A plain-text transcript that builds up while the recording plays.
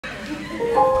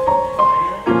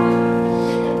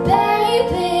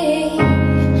Baby,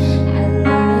 I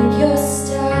like your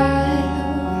style.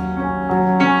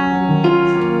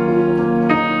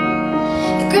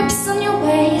 Your grip's on your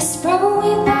waist,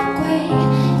 probably back way.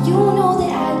 You know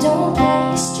that I don't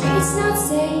play. Streets not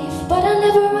safe, but I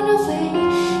never run away,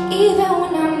 even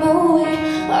when I'm away.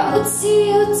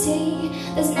 O.T.O.T.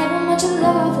 There's never much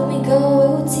love when we go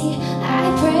O.T. I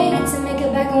pray to make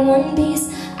it back in one piece.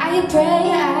 I pray,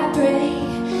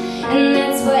 and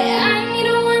that's why I need a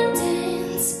one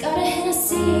dance. Got a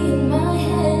Hennessy in my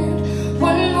hand.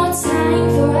 One more time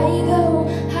before I go.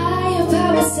 Higher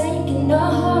powers taking a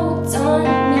hold on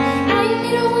me. I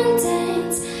need a one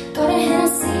dance. Got a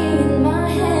Hennessy in my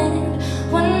hand.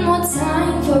 One more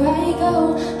time before I go.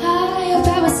 Higher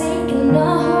powers taking a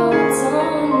hold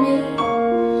on me.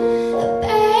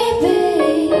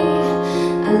 Baby,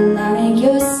 I like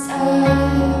your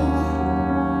style.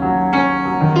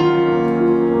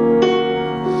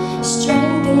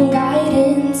 Strength and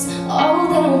guidance, all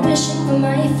that I'm wishing for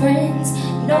my friends.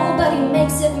 Nobody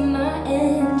makes it from my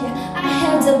end. Yeah, I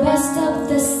had to bust up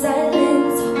the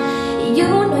silence. You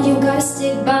know you gotta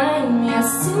stick by me. As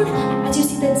soon as you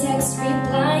see the text,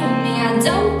 reply me. I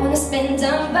don't wanna spend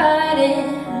time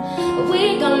fighting.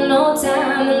 We got no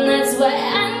time, and that's why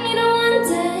I need a one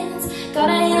dance. Got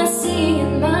a Hennessy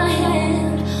in my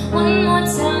hand. One more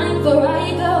time before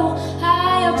I go.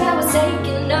 Higher powers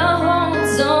taking a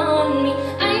hold on me.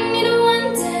 I need a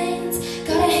one dance.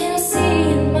 Got a Hennessy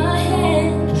in my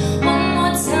hand. One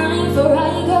more time before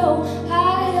I go.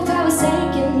 Higher powers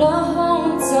taking a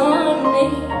hold on me.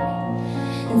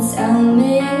 And tell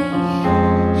me,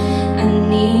 I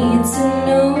need to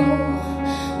know,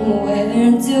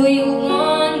 where do you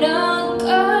wanna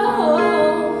go?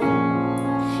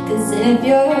 'Cause if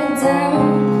you're down,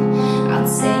 I'll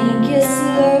take it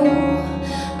slow.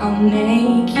 I'll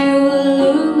make you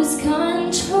lose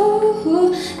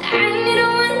control. I need a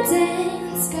one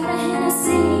dance. Got a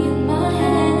Hennessy in my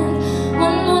hand.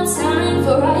 One more time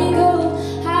before I go.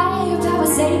 Higher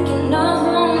powers taking a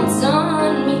hold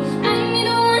on me. I need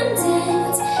a one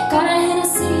dance. Got a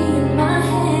Hennessy in my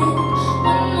hand.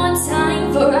 One more time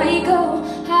before I go.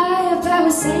 Higher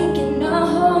powers taking a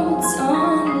hold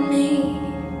on me.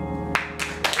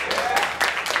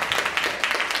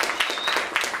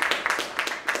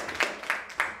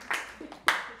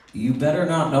 You better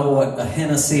not know what a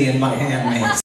Hennessy in my hand means.